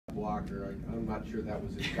blocker. I'm not sure that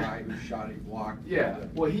was his guy who shot him blocked. Yeah,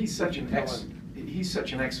 well, he's such an X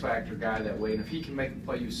factor guy that way, and if he can make a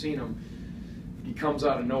play, you've seen him. He comes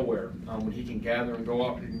out of nowhere when he can gather and go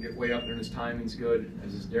up. He can get way up there, and his timing's good,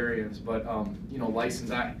 as is Darian's. But you know,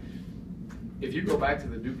 License, if you go back to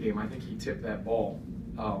the Duke game, I think he tipped that ball,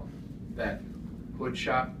 that Hood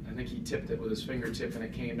shot. I think he tipped it with his fingertip, and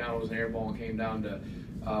it came down. It was an air ball and came down to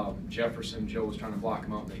Jefferson. Joe was trying to block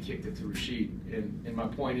him out, and they kicked it to Rashid. And my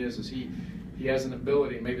point is he has an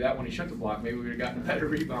ability. Maybe that one he shouldn't have blocked. Maybe we would have gotten a better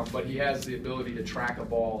rebound. But he has the ability to track a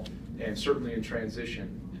ball, and certainly in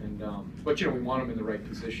transition. And but you know, we want him in the right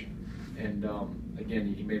position. And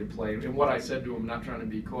again, he made a play. And what I said to him, not trying to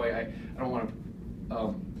be coy, I don't want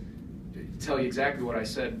to tell you exactly what I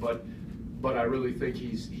said, but I really think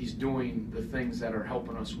he's doing the things that are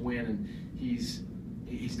helping us win, and he's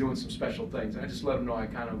doing some special things. And I just let him know, I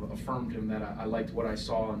kind of affirmed him that I liked what I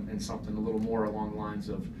saw and something a little more along the lines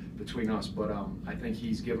of between us. But I think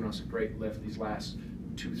he's given us a great lift these last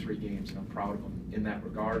 2-3 games, and I'm proud of him in that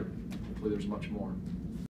regard. Hopefully there's much more.